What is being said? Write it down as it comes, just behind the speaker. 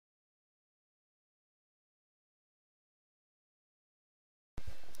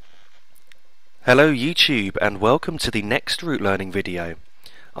Hello YouTube and welcome to the next route learning video.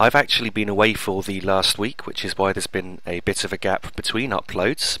 I've actually been away for the last week, which is why there's been a bit of a gap between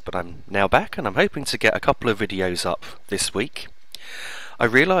uploads, but I'm now back and I'm hoping to get a couple of videos up this week. I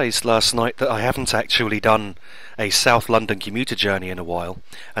realised last night that I haven't actually done a South London commuter journey in a while,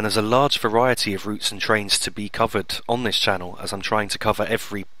 and there's a large variety of routes and trains to be covered on this channel as I'm trying to cover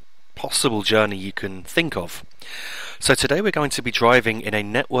every possible journey you can think of. So today we're going to be driving in a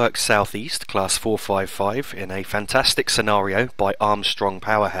Network Southeast Class 455 in a fantastic scenario by Armstrong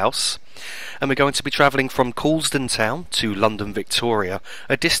Powerhouse, and we're going to be travelling from Coulsdon Town to London Victoria,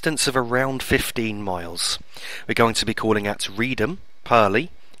 a distance of around 15 miles. We're going to be calling at Reedham,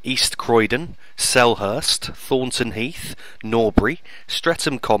 Purley, East Croydon, Selhurst, Thornton Heath, Norbury,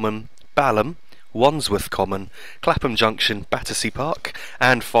 Streatham Common, Balham, Wandsworth Common, Clapham Junction, Battersea Park,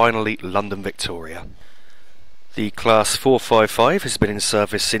 and finally London Victoria. The Class 455 has been in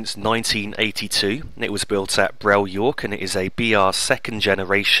service since 1982. It was built at Brell, York, and it is a BR second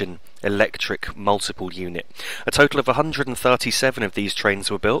generation electric multiple unit. A total of 137 of these trains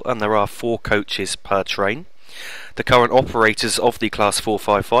were built, and there are 4 coaches per train. The current operators of the Class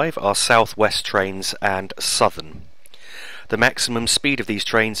 455 are South West Trains and Southern. The maximum speed of these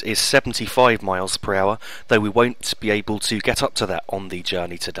trains is 75 miles per hour, though we won't be able to get up to that on the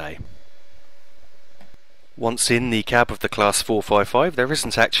journey today. Once in the cab of the Class 455, there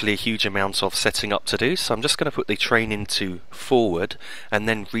isn't actually a huge amount of setting up to do, so I'm just going to put the train into forward and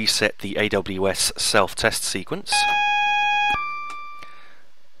then reset the AWS self-test sequence.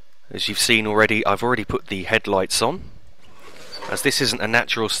 As you've seen already, I've already put the headlights on. As this isn't a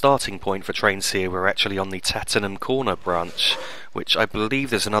natural starting point for trains here, we're actually on the Tattenham Corner branch, which I believe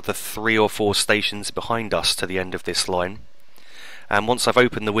there's another 3 or 4 stations behind us to the end of this line. And once I've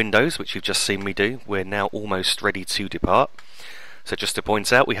opened the windows, which you've just seen me do, we're now almost ready to depart. So just to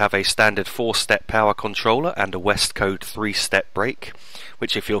point out, we have a standard 4-step power controller and a Westcode 3-step brake,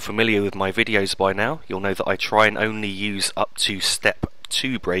 which if you're familiar with my videos by now, you'll know that I try and only use up to step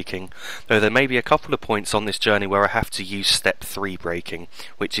 2 braking, though there may be a couple of points on this journey where I have to use step 3 braking,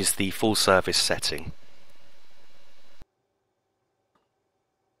 which is the full service setting.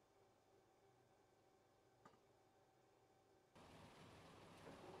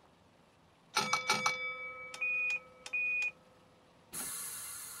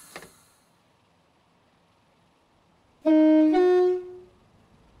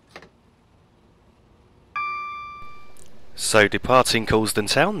 So departing Coulsdon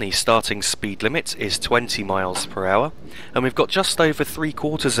Town, the starting speed limit is 20 miles per hour, and we've got just over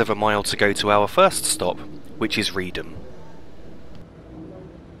 3/4 of a mile to go to our first stop, which is Reedham.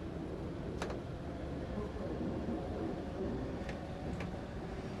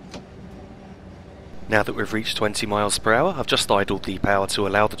 Now that we've reached 20 miles per hour, I've just idled the power to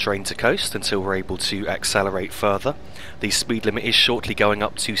allow the train to coast until we're able to accelerate further. The speed limit is shortly going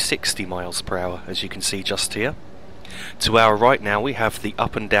up to 60 miles per hour, as you can see just here. To our right now we have the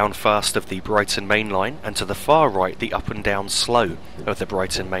up and down fast of the Brighton main line, and to the far right the up and down slow of the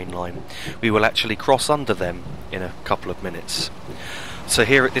Brighton main line. We will actually cross under them in a couple of minutes. So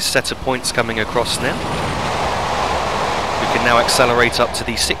here at this set of points coming across now, we can now accelerate up to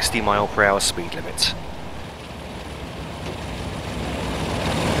the 60 mile per hour speed limit.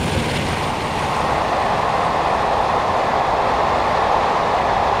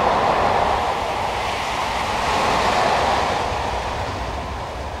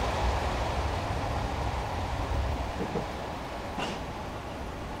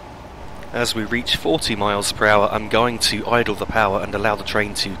 As we reach 40 miles per hour, I'm going to idle the power and allow the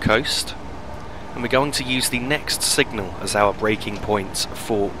train to coast. And we're going to use the next signal as our braking point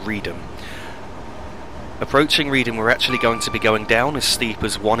for Reedham. Approaching Reedham, we're actually going to be going down as steep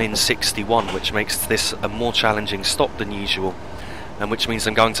as 1 in 61, which makes this a more challenging stop than usual, and which means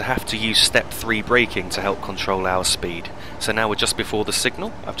I'm going to have to use step 3 braking to help control our speed. So now we're just before the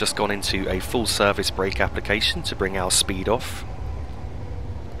signal. I've just gone into a full service brake application to bring our speed off.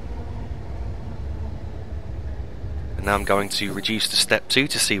 And now I'm going to reduce to step 2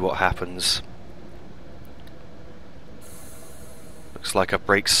 to see what happens. Looks like I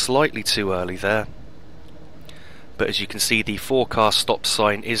braked slightly too early there. But as you can see, the forecast stop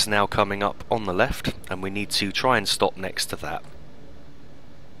sign is now coming up on the left, and we need to try and stop next to that.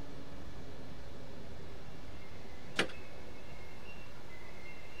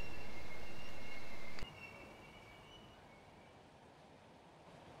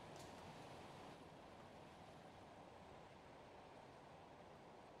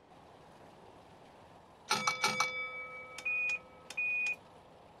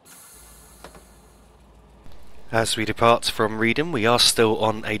 As we depart from Reedham, we are still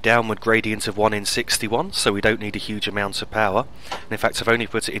on a downward gradient of 1 in 61, so we don't need a huge amount of power. And in fact, I've only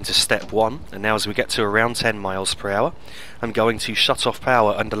put it into step 1, and now as we get to around 10 miles per hour, I'm going to shut off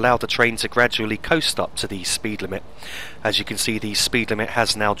power and allow the train to gradually coast up to the speed limit. As you can see, the speed limit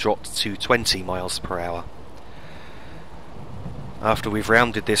has now dropped to 20 miles per hour. After we've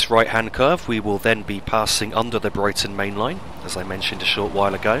rounded this right-hand curve, we will then be passing under the Brighton main line, as I mentioned a short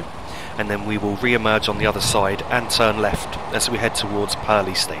while ago, and then we will re-emerge on the other side and turn left as we head towards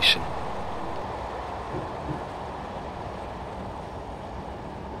Purley station.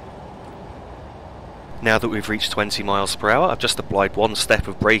 Now that we've reached 20 miles per hour, I've just applied one step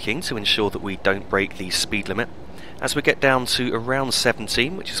of braking to ensure that we don't break the speed limit. As we get down to around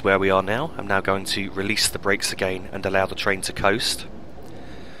 17, which is where we are now, I'm now going to release the brakes again and allow the train to coast.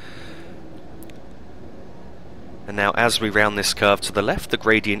 And now as we round this curve to the left, the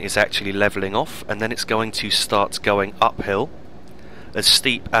gradient is actually levelling off, and then it's going to start going uphill as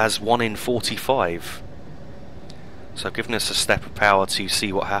steep as 1 in 45. So I've given us a step of power to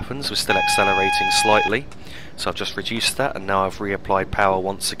see what happens. We're still accelerating slightly, so I've just reduced that, and now I've reapplied power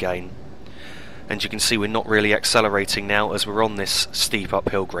once again. And you can see we're not really accelerating now as we're on this steep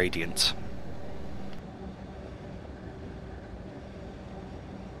uphill gradient.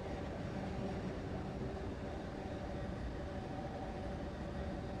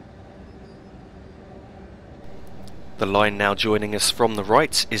 The line now joining us from the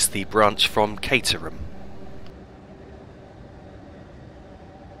right is the branch from Caterham.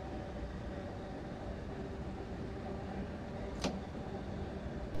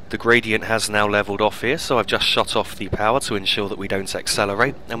 The gradient has now levelled off here, so I've just shut off the power to ensure that we don't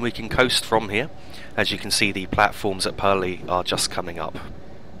accelerate, and we can coast from here. As you can see, the platforms at Purley are just coming up.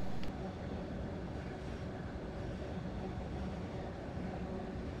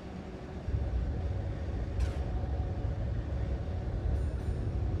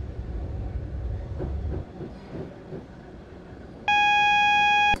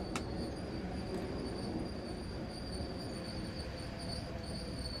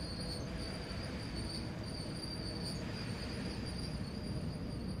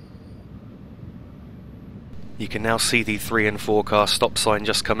 You can now see the 3 and 4 car stop sign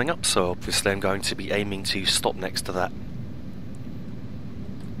just coming up, so obviously I'm going to be aiming to stop next to that.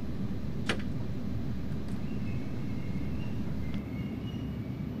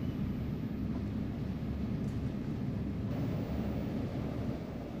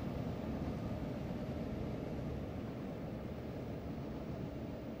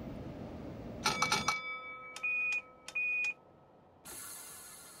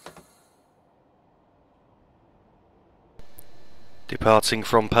 Departing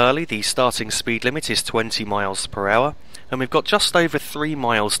from Purley, the starting speed limit is 20 miles per hour, and we've got just over 3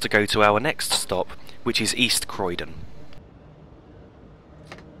 miles to go to our next stop, which is East Croydon.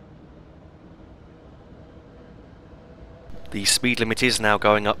 The speed limit is now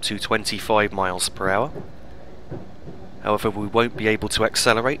going up to 25 miles per hour. However, we won't be able to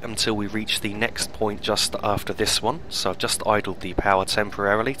accelerate until we reach the next point just after this one, so I've just idled the power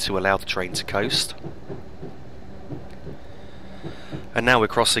temporarily to allow the train to coast. And now we're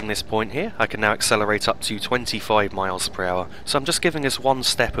crossing this point here. I can now accelerate up to 25 miles per hour, so I'm just giving us one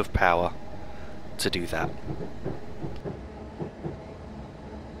step of power to do that.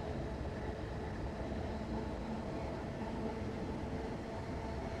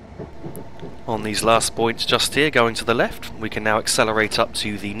 On these last points just here, going to the left, we can now accelerate up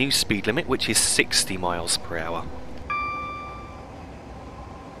to the new speed limit, which is 60 miles per hour.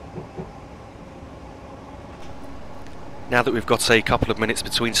 Now that we've got a couple of minutes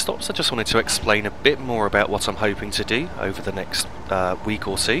between stops, I just wanted to explain a bit more about what I'm hoping to do over the next week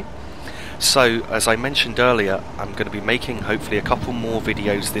or two. So, as I mentioned earlier, I'm going to be making hopefully a couple more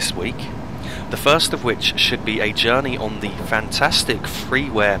videos this week. The first of which should be a journey on the fantastic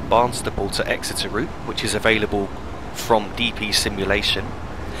freeware Barnstaple to Exeter route, which is available from DP Simulation.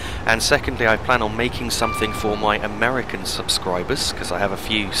 And secondly, I plan on making something for my American subscribers, because I have a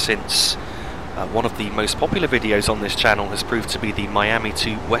few since one of the most popular videos on this channel has proved to be the Miami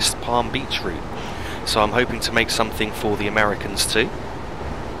to West Palm Beach route. So I'm hoping to make something for the Americans too.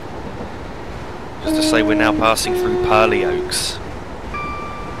 Just to say, we're now passing through Purley Oaks.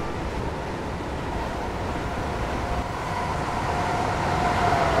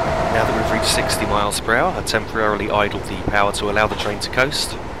 Now that we've reached 60 miles per hour, I temporarily idled the power to allow the train to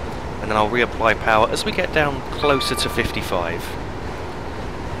coast, and then I'll reapply power as we get down closer to 55.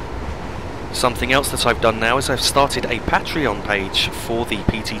 Something else that I've done now is I've started a Patreon page for the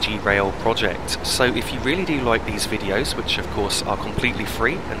PTG Rail project. So if you really do like these videos, which of course are completely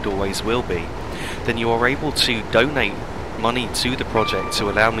free and always will be, then you are able to donate money to the project to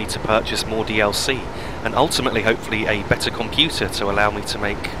allow me to purchase more DLC and ultimately hopefully a better computer to allow me to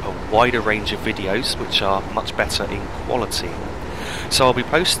make a wider range of videos which are much better in quality. So I'll be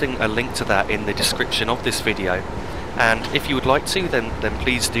posting a link to that in the description of this video, and if you would like to then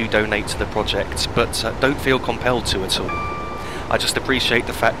please do donate to the project, but don't feel compelled to at all. I just appreciate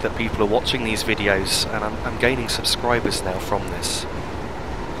the fact that people are watching these videos, and I'm gaining subscribers now from this.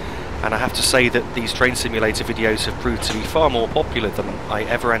 And I have to say that these train simulator videos have proved to be far more popular than I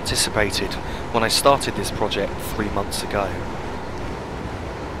ever anticipated when I started this project 3 months ago.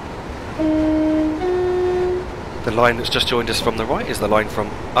 The line that's just joined us from the right is the line from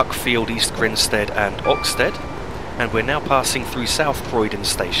Uckfield, East Grinstead and Oxted, and we're now passing through South Croydon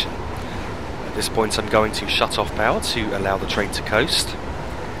station. At this point I'm going to shut off power to allow the train to coast,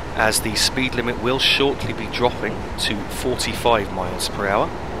 as the speed limit will shortly be dropping to 45 miles per hour.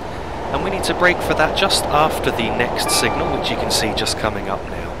 And we need to brake for that just after the next signal, which you can see just coming up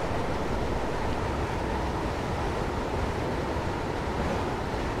now.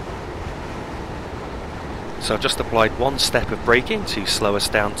 So I've just applied one step of braking to slow us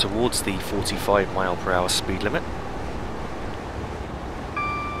down towards the 45 mile per hour speed limit.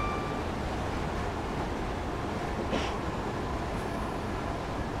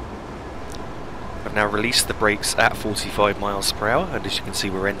 I've now released the brakes at 45 miles per hour, and as you can see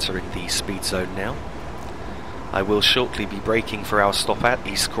we're entering the speed zone now. I will shortly be braking for our stop at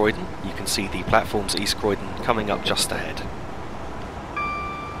East Croydon. You can see the platforms at East Croydon coming up just ahead.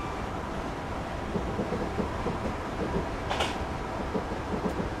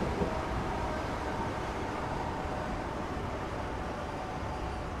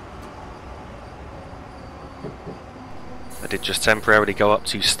 I did just temporarily go up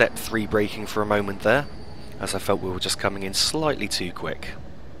to step 3 braking for a moment there, as I felt we were just coming in slightly too quick.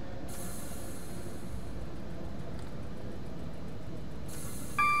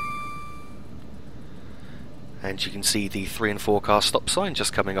 And you can see the 3 and 4 car stop sign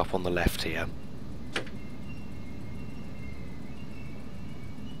just coming up on the left here.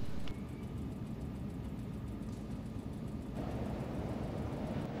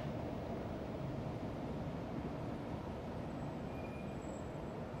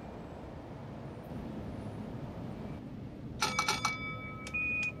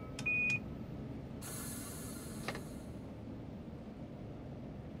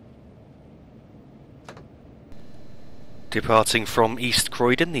 Departing from East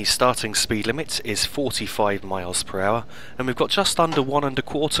Croydon, the starting speed limit is 45 miles per hour, and we've got just under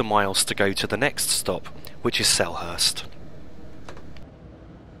 1¼ miles to go to the next stop, which is Selhurst.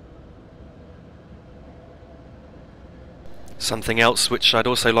 Something else which I'd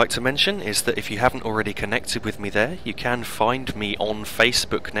also like to mention is that if you haven't already connected with me there, you can find me on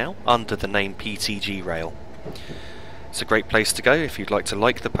Facebook now under the name PTG Rail. It's a great place to go if you'd like to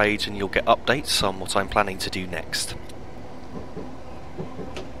like the page, and you'll get updates on what I'm planning to do next.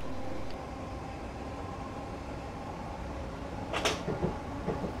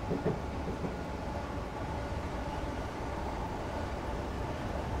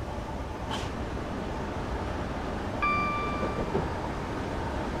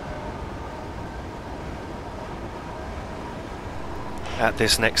 At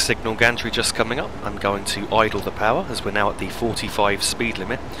this next signal gantry just coming up, I'm going to idle the power as we're now at the 45 speed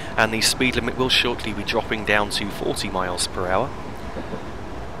limit, and the speed limit will shortly be dropping down to 40 miles per hour.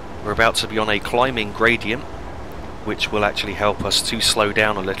 We're about to be on a climbing gradient, which will actually help us to slow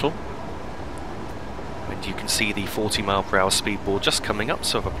down a little. And you can see the 40 mile per hour speed board just coming up,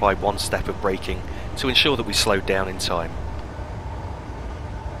 so I've applied one step of braking to ensure that we slowed down in time.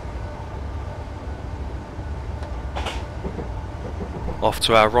 Off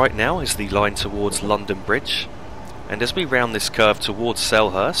to our right now is the line towards London Bridge, and as we round this curve towards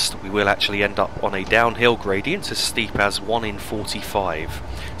Selhurst, we will actually end up on a downhill gradient as steep as 1 in 45.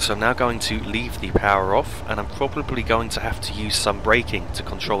 So I'm now going to leave the power off, and I'm probably going to have to use some braking to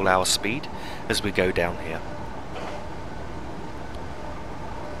control our speed as we go down here.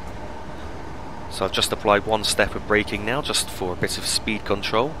 So I've just applied one step of braking now, just for a bit of speed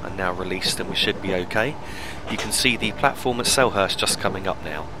control, and now released, and we should be okay. You can see the platform at Selhurst just coming up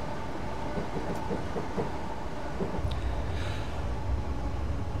now.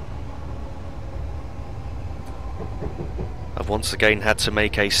 I've once again had to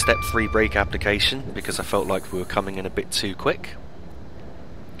make a step 3 brake application because I felt like we were coming in a bit too quick.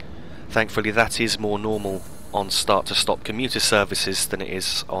 Thankfully that is more normal on start to stop commuter services than it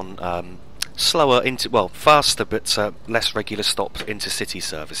is on faster but less regular stop intercity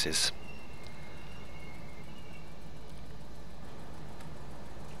services.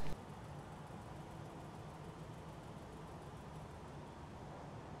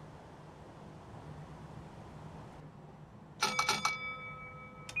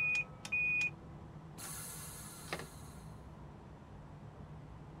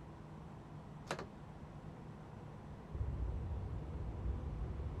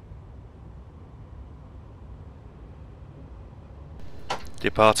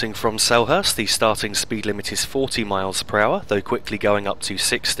 Departing from Selhurst, the starting speed limit is 40 miles per hour, though quickly going up to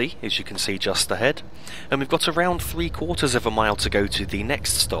 60, as you can see just ahead. And we've got around 3/4 of a mile to go to the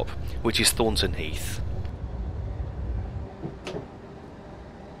next stop, which is Thornton Heath.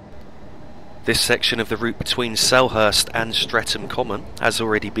 This section of the route between Selhurst and Streatham Common has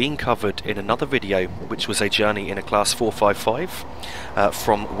already been covered in another video, which was a journey in a Class 455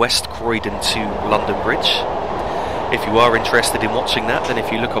 from West Croydon to London Bridge. If you are interested in watching that, then if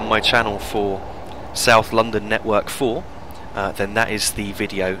you look on my channel for South London Network 4, then that is the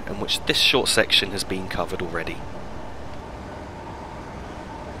video in which this short section has been covered already.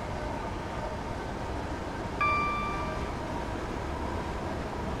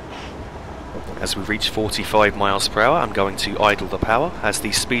 As we reach 45 miles per hour, I'm going to idle the power, as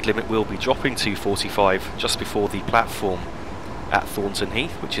the speed limit will be dropping to 45 just before the platform at Thornton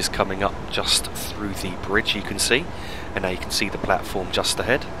Heath, which is coming up just through the bridge, you can see, and now you can see the platform just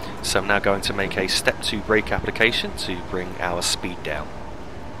ahead. So I'm now going to make a step 2 brake application to bring our speed down.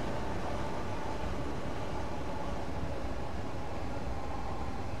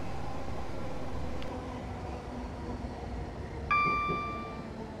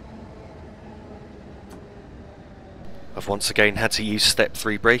 I've once again had to use step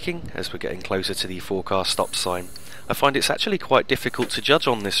 3 braking as we're getting closer to the forecast stop sign. I find it's actually quite difficult to judge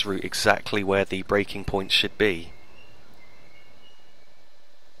on this route exactly where the braking point should be.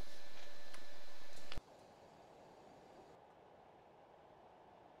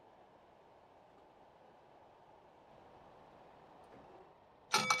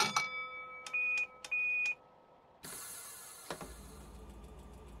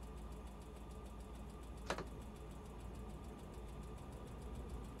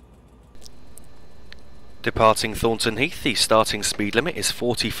 Departing Thornton Heath, the starting speed limit is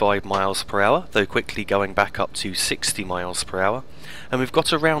 45 miles per hour, though quickly going back up to 60 miles per hour, and we've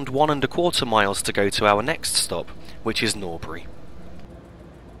got around 1¼ miles to go to our next stop, which is Norbury.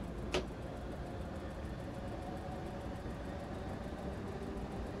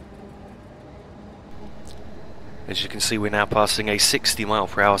 As you can see, we're now passing a 60 mile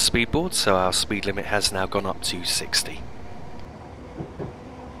per hour speedboard, so our speed limit has now gone up to 60.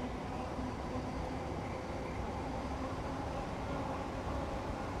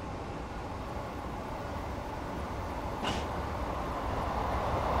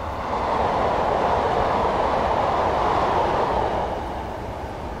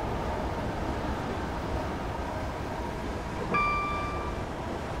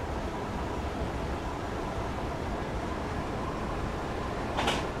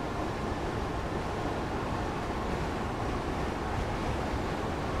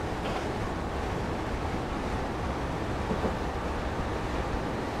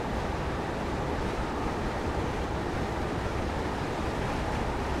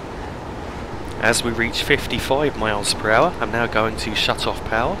 As we reach 55 miles per hour, I'm now going to shut off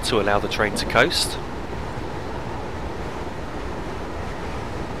power to allow the train to coast.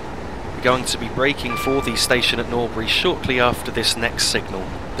 We're going to be braking for the station at Norbury shortly after this next signal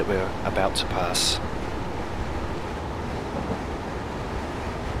that we're about to pass.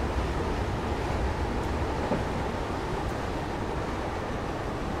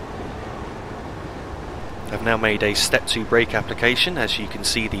 I've now made a step 2 brake application, as you can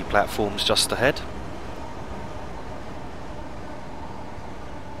see the platforms just ahead.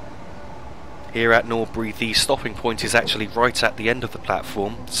 Here at Norbury, the stopping point is actually right at the end of the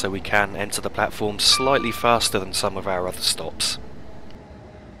platform, so we can enter the platform slightly faster than some of our other stops.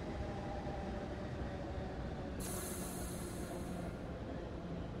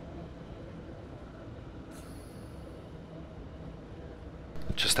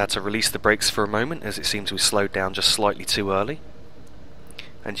 Just had to release the brakes for a moment, as it seems we slowed down just slightly too early.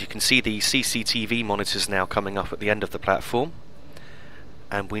 And you can see the CCTV monitors now coming up at the end of the platform,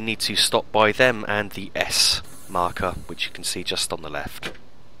 and we need to stop by them and the S marker, which you can see just on the left.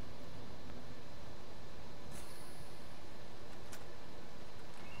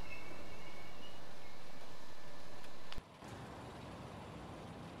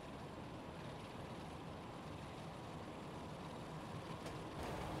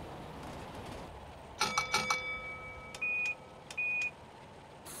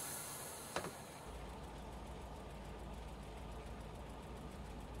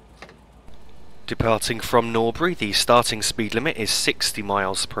 Departing from Norbury, the starting speed limit is 60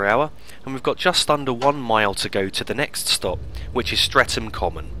 miles per hour, and we've got just under 1 mile to go to the next stop, which is Streatham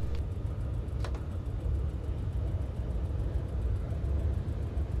Common.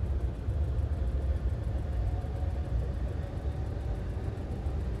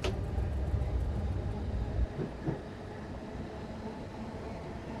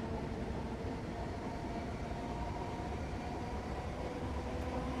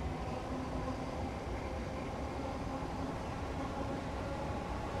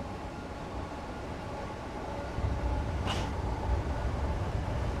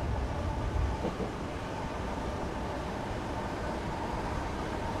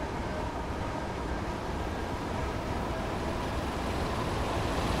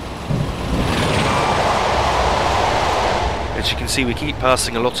 see we keep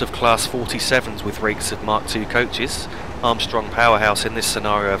passing a lot of Class 47s with rakes of Mark II coaches. Armstrong Powerhouse in this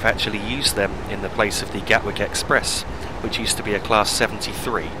scenario have actually used them in the place of the Gatwick Express, which used to be a Class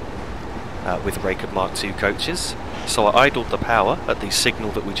 73 with rake of Mark II coaches. So I idled the power at the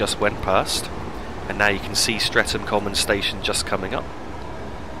signal that we just went past, and now you can see Streatham Common station just coming up.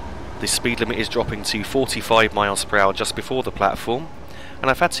 The speed limit is dropping to 45 miles per hour just before the platform, and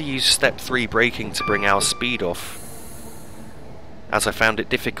I've had to use step 3 braking to bring our speed off, as I found it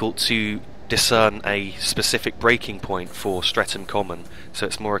difficult to discern a specific braking point for Streatham Common, so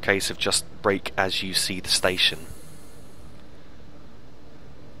it's more a case of just brake as you see the station.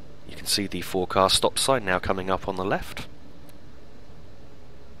 You can see the 4-car stop sign now coming up on the left.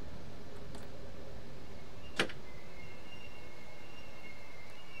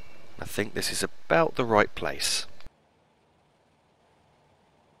 I think this is about the right place.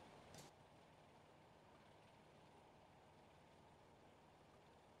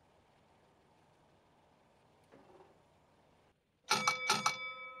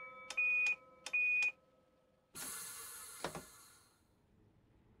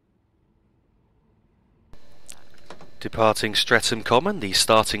 Departing Streatham Common, the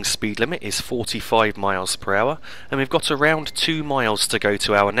starting speed limit is 45 miles per hour, and we've got around 2 miles to go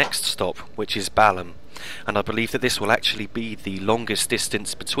to our next stop, which is Balham, and I believe that this will actually be the longest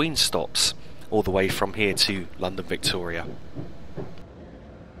distance between stops, all the way from here to London Victoria.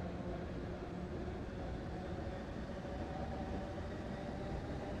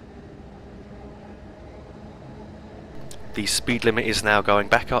 The speed limit is now going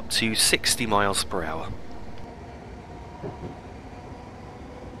back up to 60 miles per hour.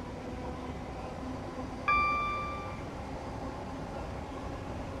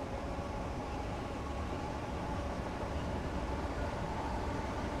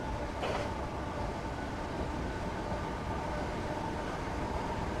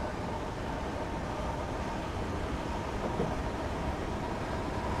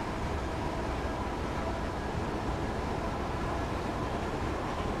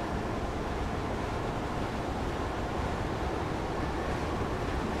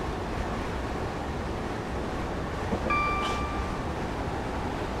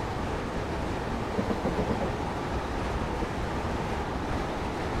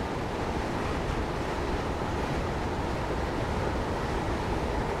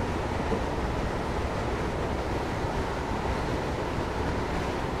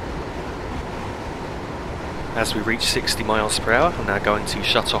 As we reach 60 miles per hour, I'm now going to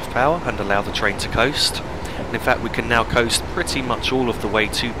shut off power and allow the train to coast. And in fact, we can now coast pretty much all of the way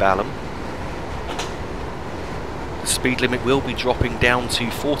to Balham. The speed limit will be dropping down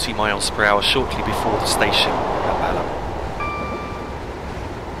to 40 miles per hour shortly before the station at Balham.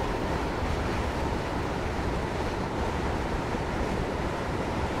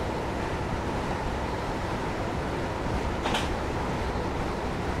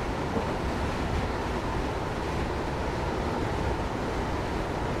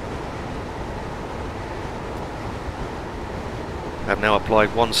 I've now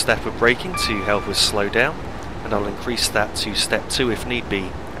applied 1 step of braking to help us slow down, and I'll increase that to step 2 if need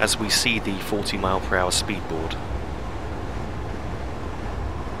be as we see the 40 mile per hour speed board.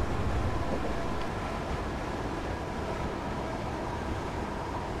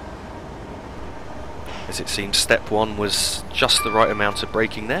 As it seems step 1 was just the right amount of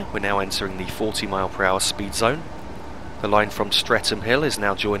braking there, we're now entering the 40 mile per hour speed zone. The line from Streatham Hill is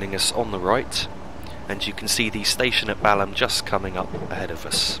now joining us on the right, and you can see the station at Balham just coming up ahead of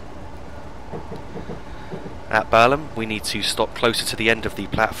us. At Balham, we need to stop closer to the end of the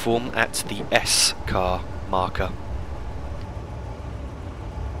platform at the S car marker.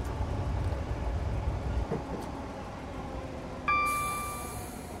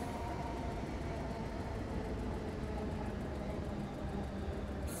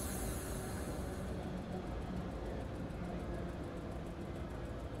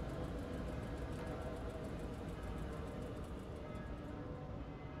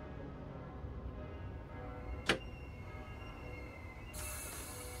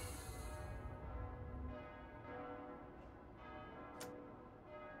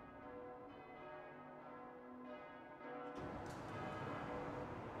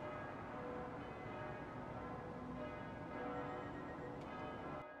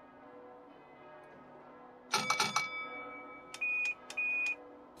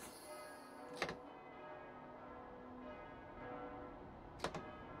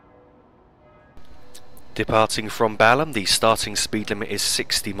 Departing from Balham, the starting speed limit is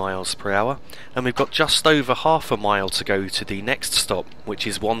 60 miles per hour, and we've got just over half a mile to go to the next stop, which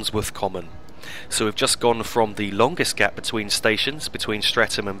is Wandsworth Common. So we've just gone from the longest gap between stations, between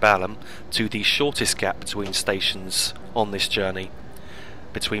Streatham and Balham, to the shortest gap between stations on this journey,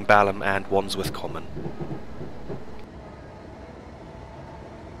 between Balham and Wandsworth Common.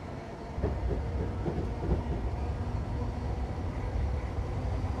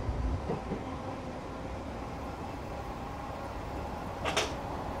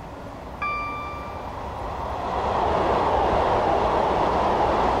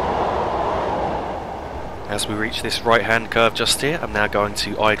 As we reach this right hand curve just here, I'm now going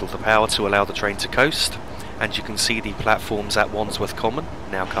to idle the power to allow the train to coast, and you can see the platforms at Wandsworth Common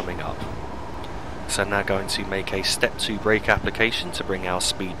now coming up. So I'm now going to make a step 2 brake application to bring our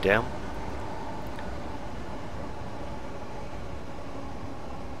speed down.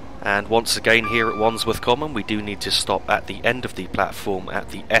 And once again here at Wandsworth Common we do need to stop at the end of the platform at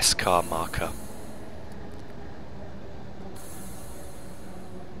the S-car marker.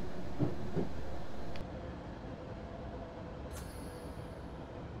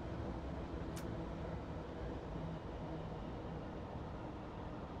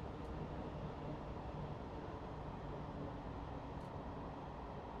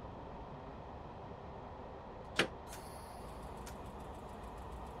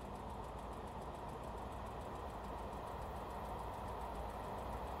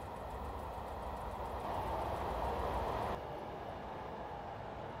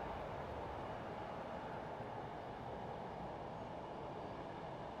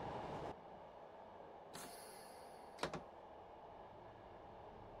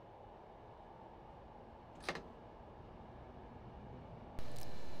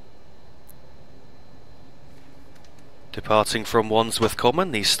 Departing from Wandsworth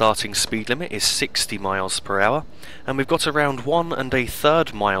Common, the starting speed limit is 60 miles per hour, and we've got around 1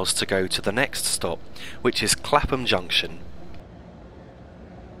 1/3 miles to go to the next stop, which is Clapham Junction.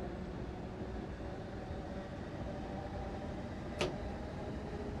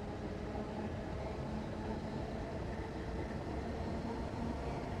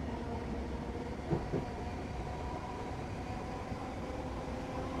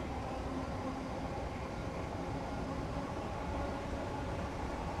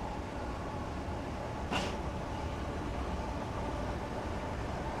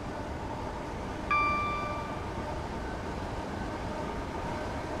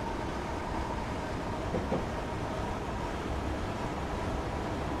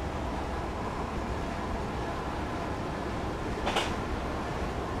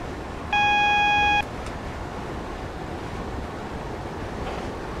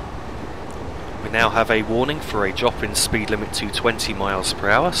 We now have a warning for a drop in speed limit to 20 miles per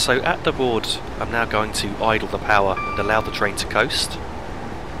hour, so at the board I'm now going to idle the power and allow the train to coast.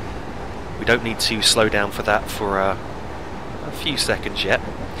 We don't need to slow down for that for a few seconds yet.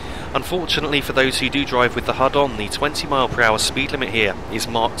 Unfortunately for those who do drive with the HUD on, the 20 mile per hour speed limit here is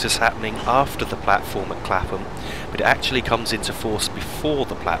marked as happening after the platform at Clapham, but it actually comes into force before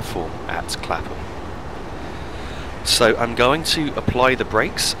the platform at Clapham. So I'm going to apply the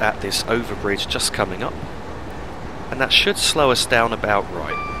brakes at this overbridge just coming up, and that should slow us down about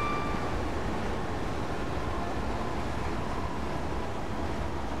right.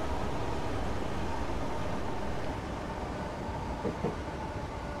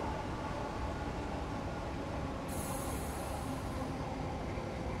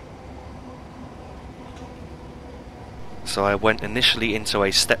 So I went initially into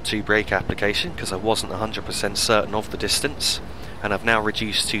a step 2 brake application because I wasn't 100% certain of the distance, and I've now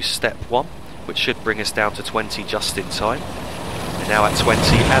reduced to step 1, which should bring us down to 20 just in time. We're now at 20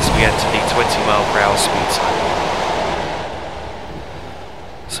 as we enter the 20 mile per hour speed zone.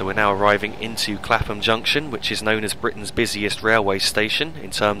 So we're now arriving into Clapham Junction, which is known as Britain's busiest railway station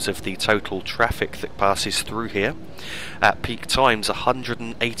in terms of the total traffic that passes through here. At peak times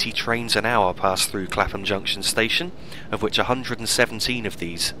 180 trains an hour pass through Clapham Junction station, of which 117 of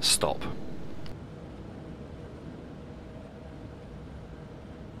these stop.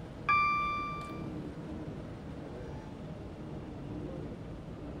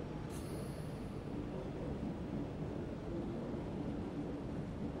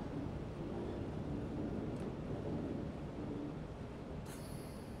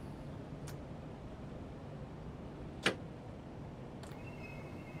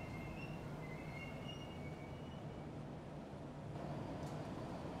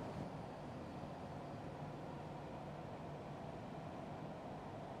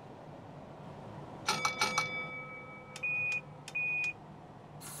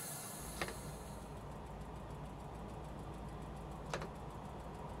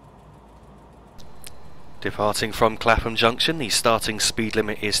 Departing from Clapham Junction, the starting speed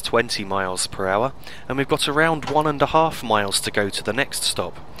limit is 20 miles per hour, and we've got around 1.5 miles to go to the next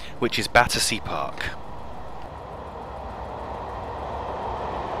stop, which is Battersea Park.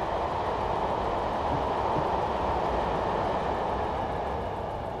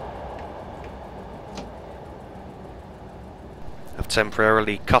 I've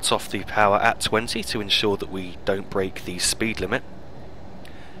temporarily cut off the power at 20 to ensure that we don't break the speed limit.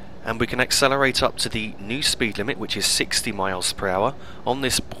 And we can accelerate up to the new speed limit, which is 60 miles per hour, on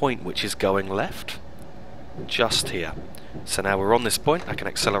this point which is going left, just here. So now we're on this point, I can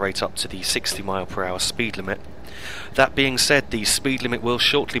accelerate up to the 60 mile per hour speed limit. That being said, the speed limit will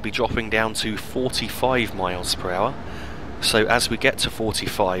shortly be dropping down to 45 miles per hour. So as we get to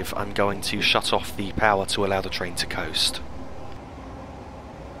 45, I'm going to shut off the power to allow the train to coast.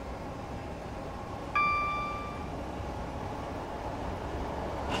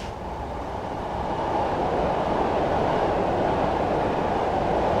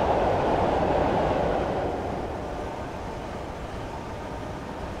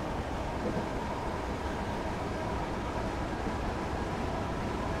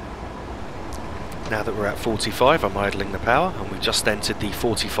 Now that we're at 45, I'm idling the power, and we've just entered the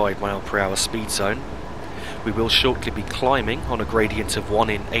 45 mile per hour speed zone. We will shortly be climbing on a gradient of 1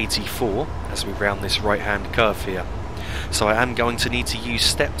 in 84 as we round this right hand curve here. So I am going to need to use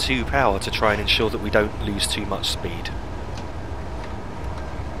step 2 power to try and ensure that we don't lose too much speed.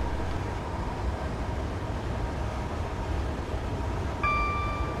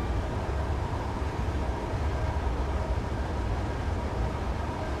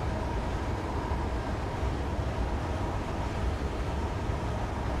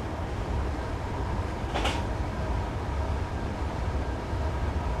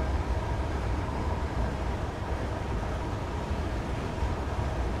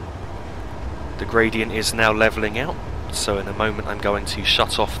 The gradient is now levelling out, so in a moment I'm going to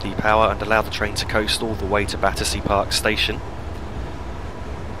shut off the power and allow the train to coast all the way to Battersea Park Station.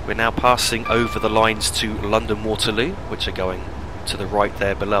 We're now passing over the lines to London Waterloo, which are going to the right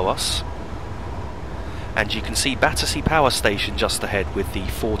there below us. And you can see Battersea Power Station just ahead with the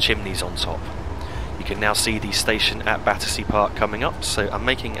 4 chimneys on top. You can now see the station at Battersea Park coming up, so I'm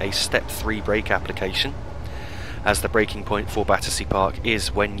making a step 3 brake application, as the braking point for Battersea Park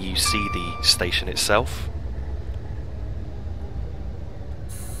is when you see the station itself.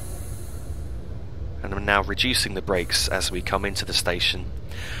 And I'm now reducing the brakes as we come into the station.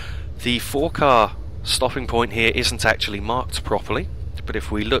 The 4-car stopping point here isn't actually marked properly, but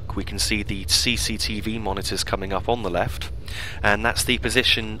if we look we can see the CCTV monitors coming up on the left, and that's the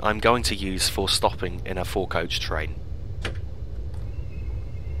position I'm going to use for stopping in a 4-coach train.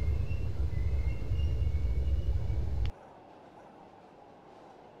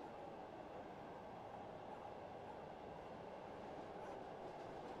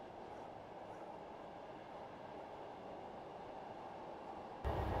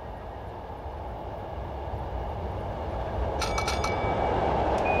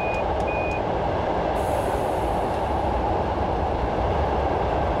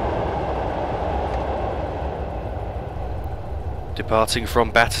 Departing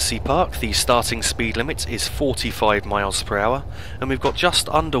from Battersea Park, the starting speed limit is 45 miles per hour, and we've got just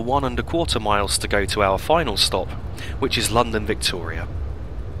under 1.25 miles to go to our final stop, which is London Victoria.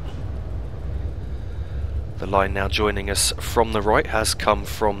 The line now joining us from the right has come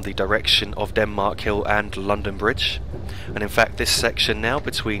from the direction of Denmark Hill and London Bridge, and in fact this section now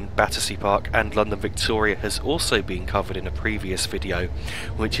between Battersea Park and London Victoria has also been covered in a previous video,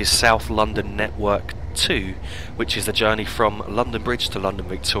 which is South London Network 2, which is the journey from London Bridge to London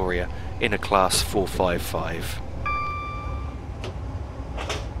Victoria in a class 455.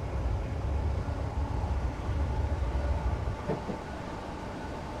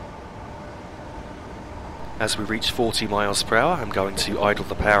 As we reach 40 miles per hour, I'm going to idle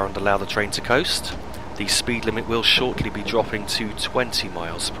the power and allow the train to coast. The speed limit will shortly be dropping to 20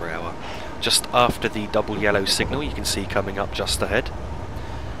 miles per hour. Just after the double yellow signal you can see coming up just ahead.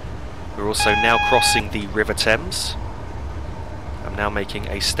 We're also now crossing the River Thames. I'm now making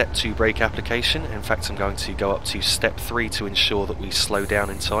a step 2 brake application. In fact, I'm going to go up to step 3 to ensure that we slow down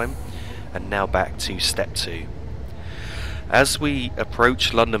in time, and now back to step 2. As we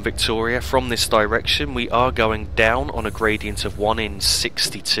approach London Victoria from this direction, we are going down on a gradient of 1 in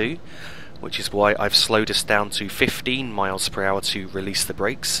 62, which is why I've slowed us down to 15 miles per hour to release the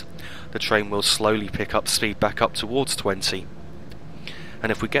brakes. The train will slowly pick up speed back up towards 20.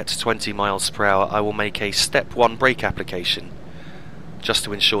 And if we get to 20 miles per hour, I will make a step 1 brake application, just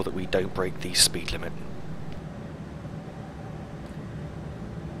to ensure that we don't break the speed limit.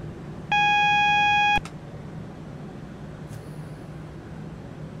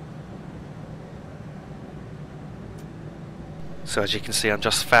 So as you can see, I'm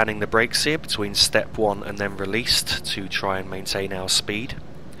just fanning the brakes here between step 1 and then released to try and maintain our speed.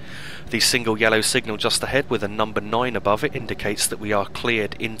 The single yellow signal just ahead with a number 9 above it indicates that we are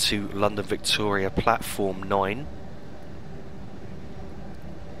cleared into London Victoria platform 9.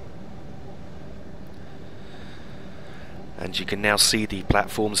 And you can now see the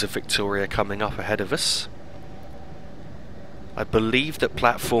platforms of Victoria coming up ahead of us. I believe that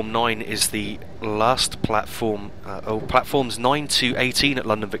platform 9 is the last platform, platforms 9 to 18 at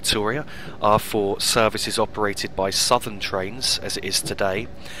London Victoria are for services operated by Southern trains, as it is today,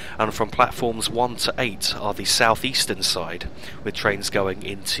 and from platforms 1 to 8 are the southeastern side, with trains going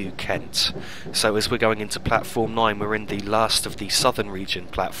into Kent. So as we're going into platform 9, we're in the last of the Southern region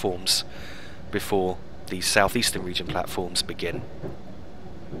platforms before the southeastern region platforms begin.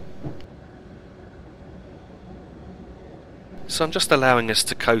 So I'm just allowing us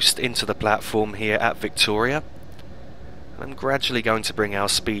to coast into the platform here at Victoria. I'm gradually going to bring our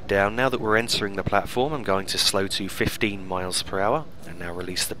speed down. Now that we're entering the platform, I'm going to slow to 15 miles per hour and now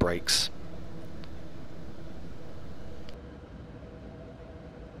release the brakes.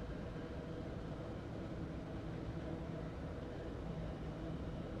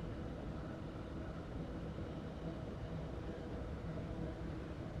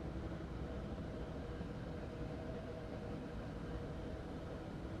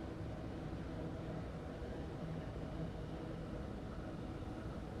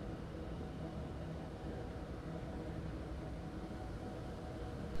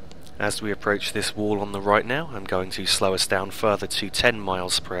 As we approach this wall on the right now, I'm going to slow us down further to 10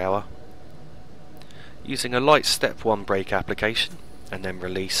 miles per hour, using a light step 1 brake application and then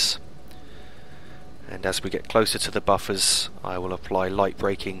release. And as we get closer to the buffers, I will apply light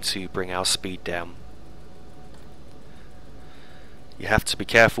braking to bring our speed down. You have to be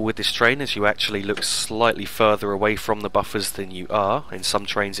careful with this train as you actually look slightly further away from the buffers than you are. In some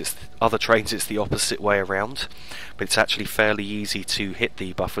trains, other trains it's the opposite way around, but it's actually fairly easy to hit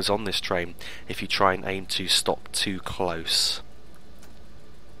the buffers on this train if you try and aim to stop too close.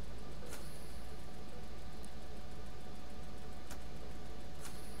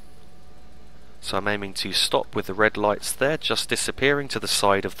 So I'm aiming to stop with the red lights there, just disappearing to the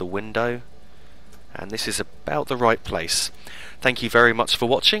side of the window. And this is about the right place. Thank you very much for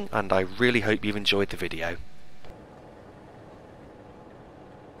watching, and I really hope you've enjoyed the video.